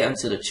I say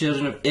unto the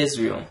children of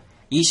Israel,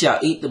 ye shall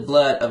eat the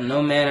blood of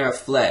no manner of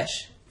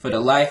flesh, for the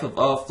life of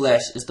all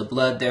flesh is the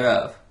blood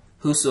thereof.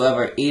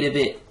 Whosoever eat of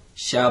it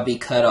shall be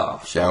cut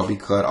off. Shall be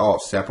cut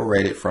off,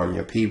 separated from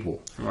your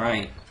people.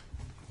 Right.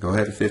 Go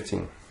ahead to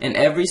 15. And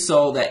every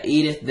soul that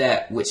eateth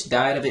that which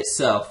died of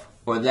itself,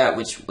 or that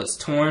which was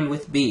torn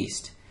with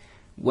beast,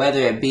 whether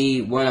it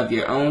be one of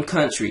your own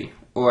country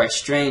or a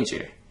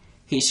stranger,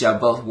 he shall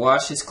both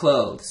wash his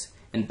clothes,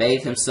 and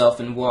bathe himself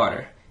in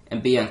water,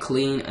 and be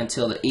unclean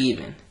until the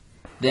even.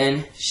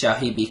 Then shall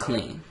he be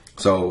clean.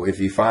 So if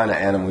you find an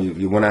animal,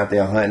 you went out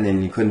there hunting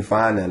and you couldn't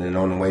find it, and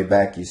on the way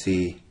back you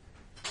see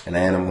an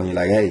animal and you're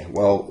like, hey,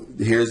 well,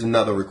 here's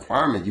another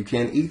requirement. You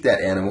can't eat that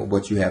animal,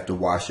 but you have to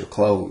wash your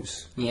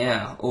clothes.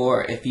 Yeah,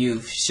 or if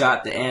you've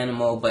shot the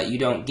animal but you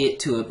don't get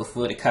to it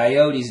before the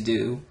coyotes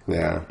do,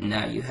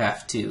 now you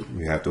have to.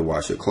 You have to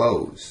wash your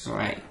clothes.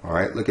 Right. All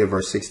right, look at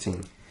verse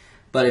 16.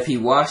 But if he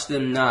wash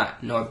them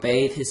not, nor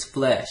bathe his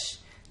flesh,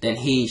 then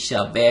he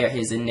shall bear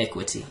his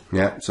iniquity.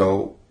 Yeah,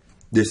 so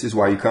this is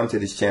why you come to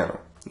this channel.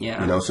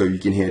 Yeah. So you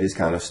can hear this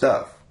kind of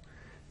stuff.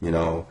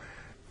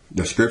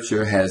 The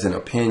scripture has an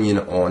opinion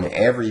on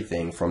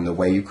everything from the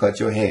way you cut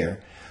your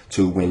hair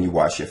to when you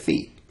wash your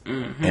feet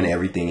and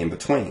everything in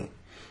between,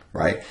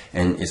 right?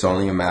 And it's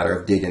only a matter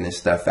of digging this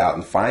stuff out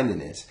and finding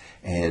this.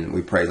 And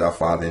we praise our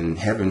Father in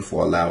heaven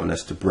for allowing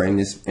us to bring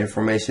this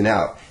information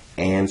out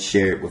and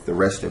share it with the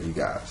rest of you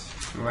guys.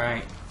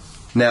 Right.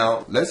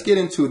 Now, let's get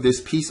into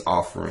this peace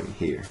offering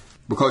here.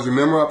 Because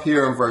remember up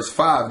here in verse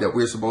 5 that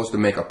we're supposed to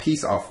make a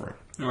peace offering.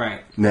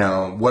 Right.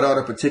 Now, what are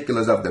the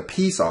particulars of the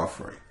peace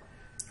offering?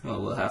 Well,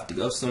 we'll have to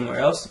go somewhere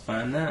else to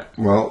find that.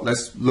 Well,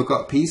 let's look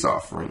up peace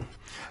offering.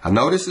 I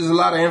know this is a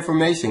lot of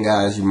information,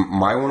 guys. You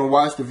might want to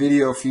watch the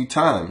video a few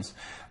times.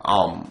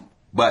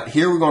 But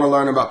here we're going to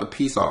learn about the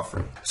peace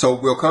offering. So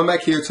we'll come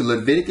back here to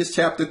Leviticus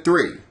chapter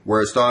 3,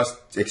 where it starts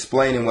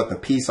explaining what the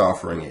peace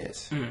offering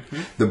is.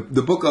 The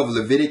book of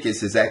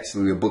Leviticus is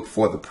actually a book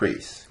for the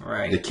priests.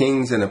 Right. The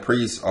kings and the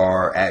priests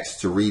are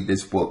asked to read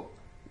this book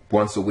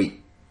once a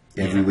week,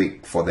 every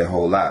week for their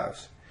whole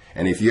lives.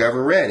 And if you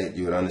ever read it,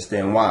 you would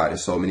understand why.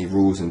 There's so many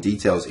rules and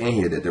details in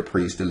here that the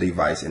priests, the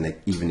Levites, and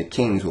even the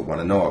kings would want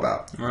to know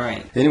about.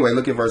 Right. Anyway,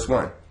 look at verse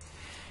 1.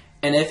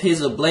 And if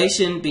his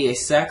oblation be a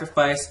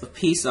sacrifice of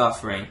peace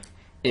offering,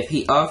 if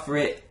he offer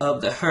it of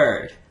the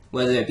herd,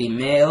 whether it be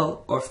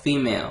male or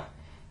female,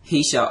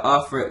 he shall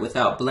offer it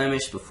without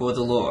blemish before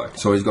the Lord.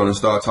 So he's going to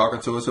start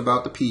talking to us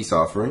about the peace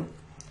offering.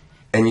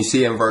 And you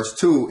see in verse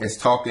 2, it's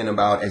talking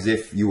about as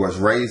if you was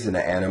raising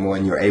an animal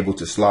and you're able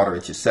to slaughter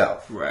it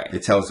yourself. Right.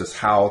 It tells us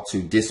how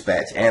to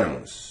dispatch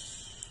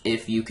animals.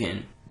 If you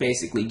can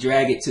basically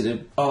drag it to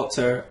the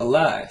altar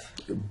alive.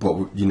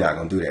 But you're not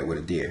going to do that with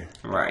a deer.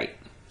 Right.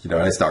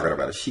 It's talking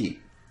about a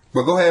sheep.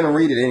 But go ahead and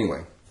read it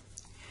anyway.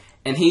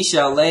 And he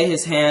shall lay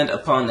his hand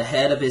upon the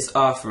head of his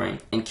offering,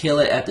 and kill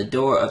it at the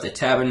door of the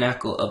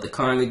tabernacle of the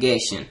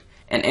congregation.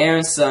 And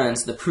Aaron's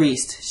sons, the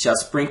priests, shall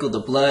sprinkle the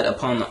blood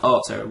upon the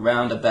altar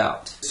round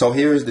about. So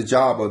here's the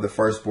job of the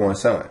firstborn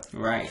son.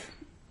 Right.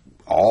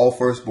 All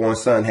firstborn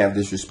sons have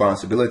this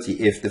responsibility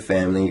if the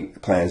family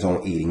plans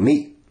on eating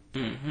meat.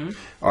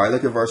 All right,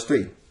 look at verse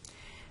 3.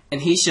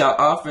 And he shall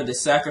offer the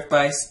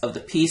sacrifice of the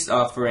peace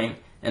offering,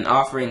 an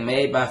offering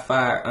made by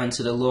fire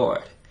unto the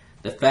Lord,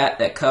 the fat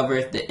that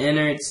covereth the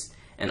innards,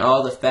 and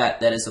all the fat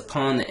that is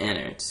upon the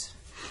innards.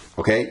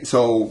 Okay,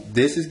 so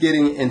this is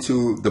getting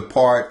into the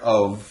part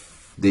of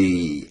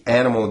the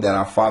animal that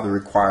our Father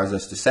requires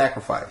us to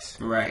sacrifice.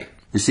 Right.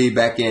 You see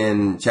back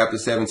in chapter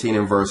 17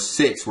 and verse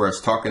 6 where it's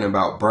talking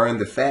about burn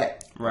the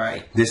fat.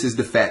 Right. This is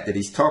the fat that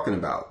he's talking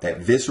about, that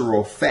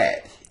visceral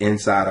fat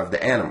inside of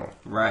the animal.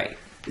 Right.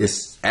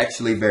 It's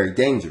actually very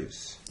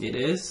dangerous. It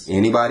is.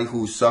 Anybody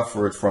who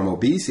suffered from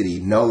obesity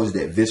knows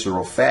that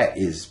visceral fat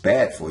is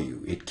bad for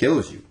you. It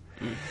kills you.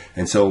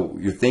 And so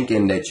you're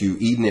thinking that you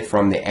eating it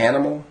from the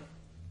animal,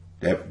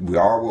 that we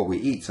are what we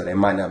eat, so that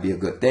might not be a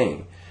good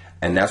thing.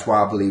 And that's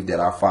why I believe that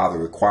our Father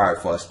required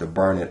for us to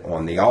burn it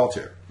on the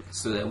altar.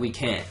 So that we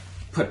can't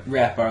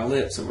wrap our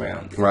lips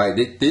around it. Right.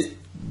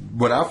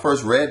 When I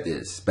first read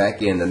this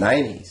back in the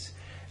 90s,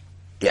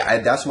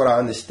 that's what I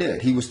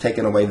understood. He was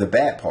taking away the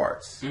bad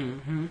parts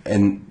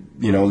and,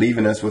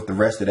 leaving us with the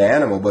rest of the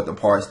animal. But the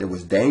parts that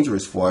was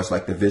dangerous for us,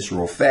 like the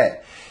visceral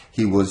fat,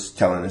 he was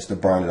telling us to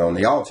burn it on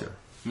the altar.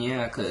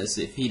 Yeah, because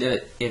if he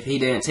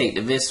didn't take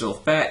the visceral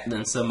fat,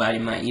 then somebody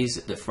might use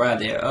it to fry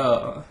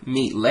their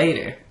meat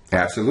later.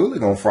 Absolutely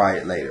going to fry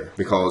it later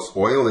because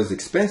oil is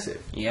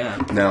expensive.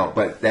 Yeah. Now,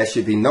 but that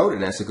should be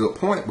noted. That's a good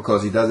point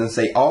because he doesn't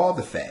say all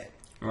the fat.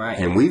 Right.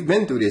 And we've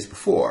been through this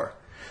before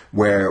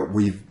where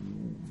we've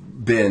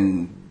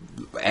been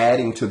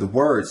adding to the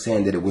word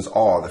saying that it was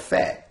all the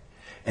fat.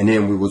 And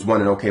then we was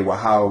wondering, okay, well,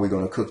 how are we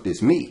going to cook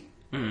this meat?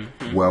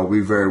 Well, we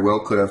very well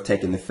could have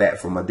taken the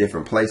fat from a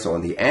different place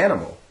on the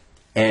animal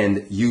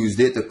and used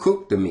it to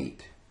cook the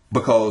meat.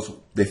 Because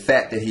the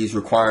fat that he's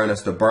requiring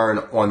us to burn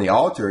on the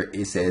altar,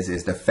 it says,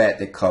 is the fat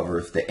that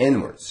covers the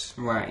inwards.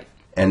 Right.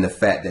 And the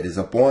fat that is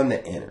upon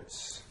the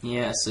innards.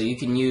 Yeah, so you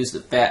can use the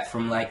fat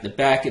from like the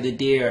back of the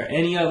deer or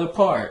any other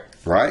part.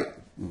 Right.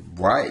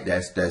 Right.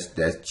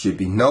 That should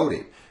be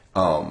noted.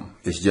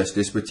 It's just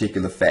this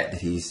particular fat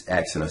that he's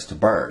asking us to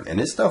burn. And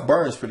this stuff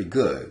burns pretty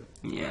good.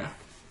 Yeah.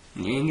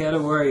 You ain't got to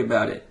worry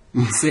about it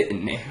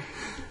sitting there.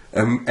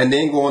 And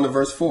then go on to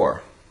verse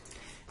 4.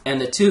 And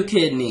the 2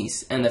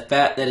 kidneys, and the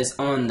fat that is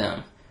on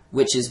them,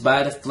 which is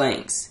by the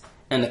flanks,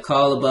 and the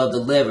caul above the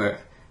liver,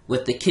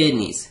 with the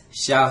kidneys,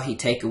 shall he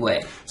take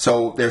away.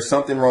 So there's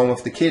something wrong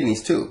with the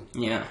kidneys too.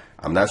 Yeah.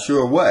 I'm not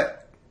sure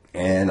what.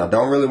 And I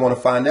don't really want to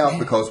find out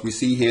because we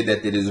see here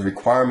that it is a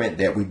requirement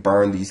that we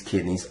burn these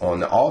kidneys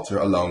on the altar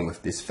along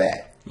with this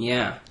fat.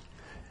 Yeah.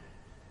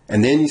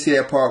 And then you see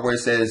that part where it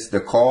says the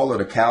caul or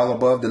the cowl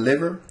above the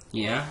liver.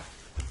 Yeah.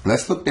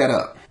 Let's look that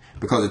up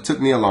because it took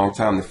me a long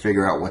time to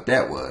figure out what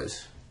that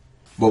was.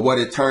 But what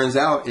it turns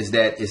out is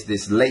that it's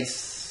this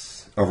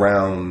lace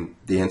around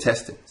the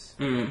intestines.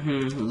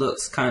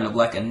 Looks kind of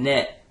like a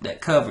net that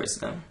covers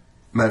them.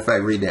 Matter of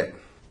fact, read that.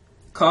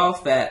 Caul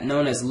fat,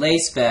 known as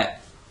lace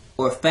fat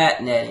or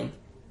fat netting,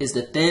 is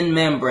the thin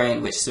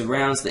membrane which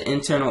surrounds the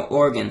internal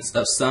organs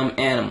of some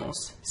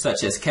animals,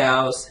 such as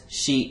cows,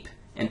 sheep,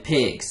 and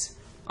pigs,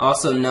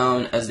 also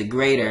known as the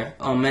greater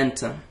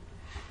omentum.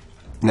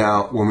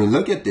 Now, when we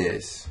look at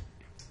this,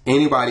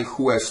 anybody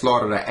who has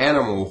slaughtered an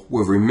animal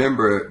will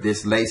remember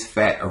this lace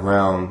fat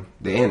around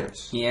the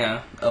innards.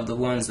 Yeah, of the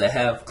ones that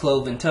have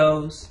cloven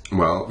toes.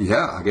 Well,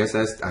 yeah, I guess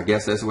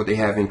that's what they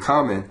have in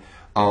common.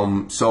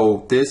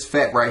 So this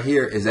fat right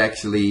here is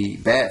actually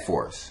bad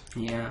for us.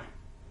 Yeah.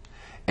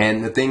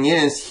 And the thing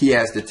is, he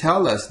has to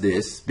tell us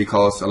this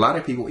because a lot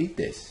of people eat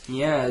this.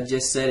 Yeah, I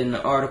just said in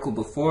the article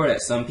before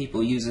that some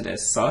people use it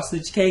as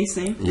sausage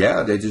casing.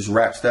 Yeah, they just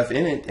wrap stuff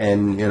in it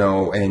and,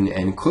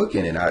 and cook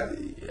in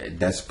it.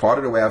 That's part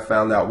of the way I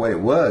found out what it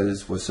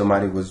was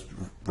somebody was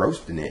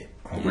roasting it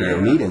with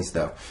their meat and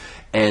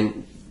stuff.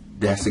 And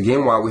that's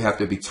again why we have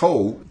to be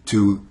told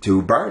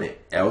to burn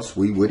it, else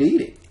we would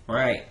eat it.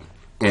 Right.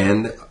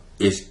 And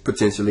it's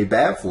potentially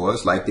bad for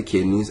us, like the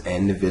kidneys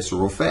and the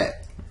visceral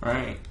fat.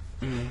 Right.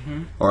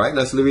 All right,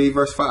 let's read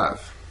verse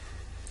 5.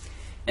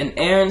 And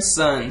Aaron's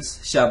sons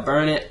shall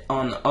burn it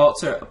on the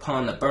altar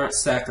upon the burnt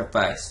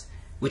sacrifice,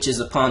 which is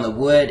upon the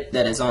wood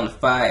that is on the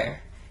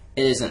fire.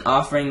 It is an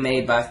offering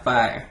made by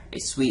fire, a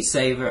sweet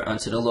savor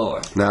unto the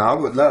Lord. Now, I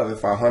would love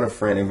if our hunter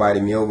friend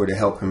invited me over to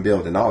help him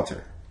build an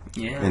altar.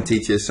 Yeah. And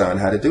teach his son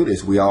how to do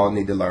this. We all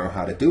need to learn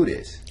how to do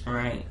this.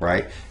 Right.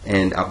 Right?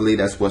 And I believe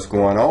that's what's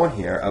going on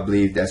here. I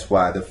believe that's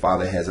why the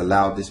Father has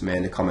allowed this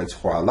man to come into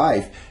our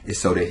life, is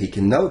so that he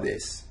can know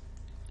this.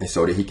 And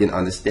so that he can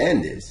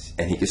understand this.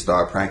 And he can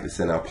start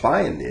practicing and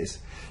applying this.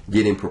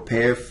 Getting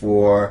prepared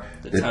for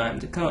the time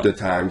to come. The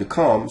time to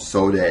come,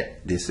 so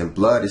that this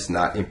blood is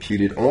not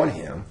imputed on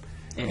him.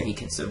 And he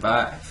can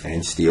survive.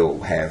 And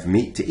still have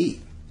meat to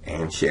eat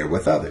and share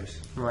with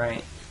others.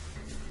 Right.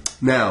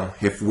 Now,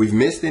 if we've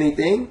missed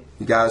anything,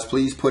 you guys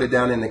please put it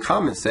down in the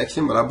comment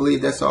section. But I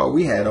believe that's all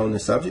we had on the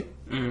subject.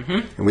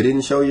 And we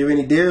didn't show you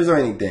any deers or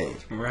anything.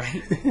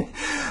 Right.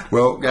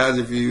 Well, guys,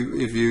 if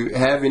you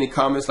have any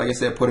comments, like I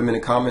said, put them in the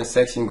comment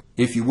section.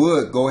 If you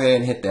would, go ahead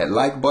and hit that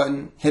like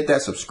button, hit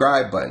that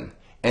subscribe button.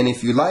 And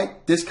if you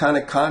like this kind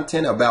of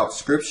content about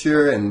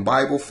scripture and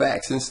Bible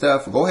facts and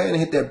stuff, go ahead and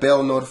hit that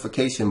bell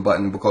notification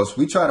button, because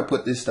we try to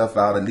put this stuff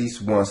out at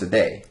least once a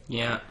day.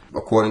 Yeah.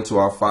 According to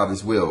our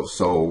Father's will.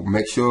 So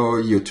make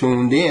sure you're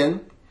tuned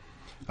in.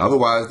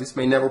 Otherwise, this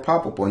may never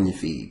pop up on your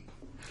feed.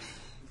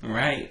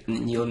 Right.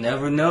 And you'll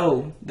never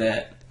know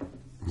that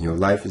your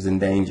life is in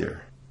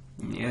danger.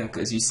 Yeah,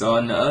 because you saw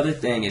in the other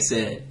thing, it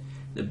said,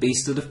 the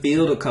beasts of the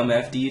field will come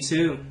after you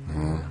too.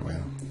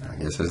 Well, I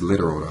guess it's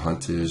literal. The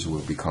hunters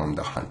will become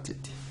the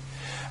hunted.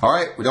 All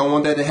right, we don't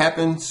want that to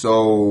happen.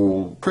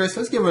 So, Chris,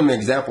 let's give them an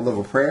example of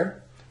a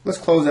prayer. Let's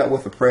close out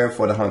with a prayer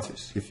for the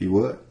hunters, if you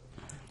would.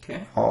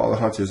 Okay. All the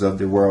hunters of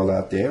the world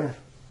out there.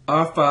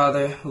 Our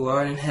Father, who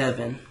art in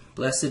heaven,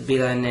 blessed be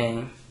thy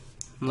name.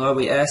 Lord,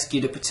 we ask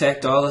you to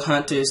protect all the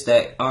hunters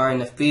that are in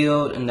the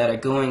field and that are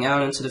going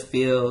out into the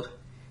field.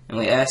 And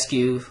we ask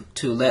you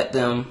to let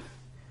them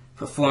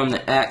perform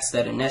the acts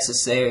that are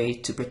necessary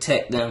to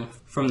protect them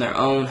from their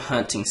own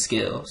hunting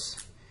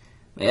skills.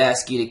 We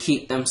ask you to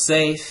keep them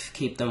safe,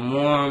 keep them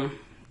warm,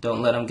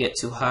 don't let them get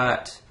too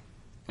hot,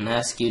 and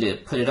ask you to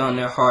put it on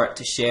their heart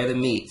to share the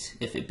meat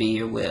if it be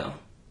your will.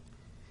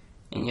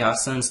 In your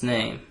Son's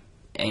name,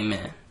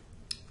 amen.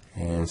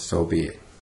 And so be it.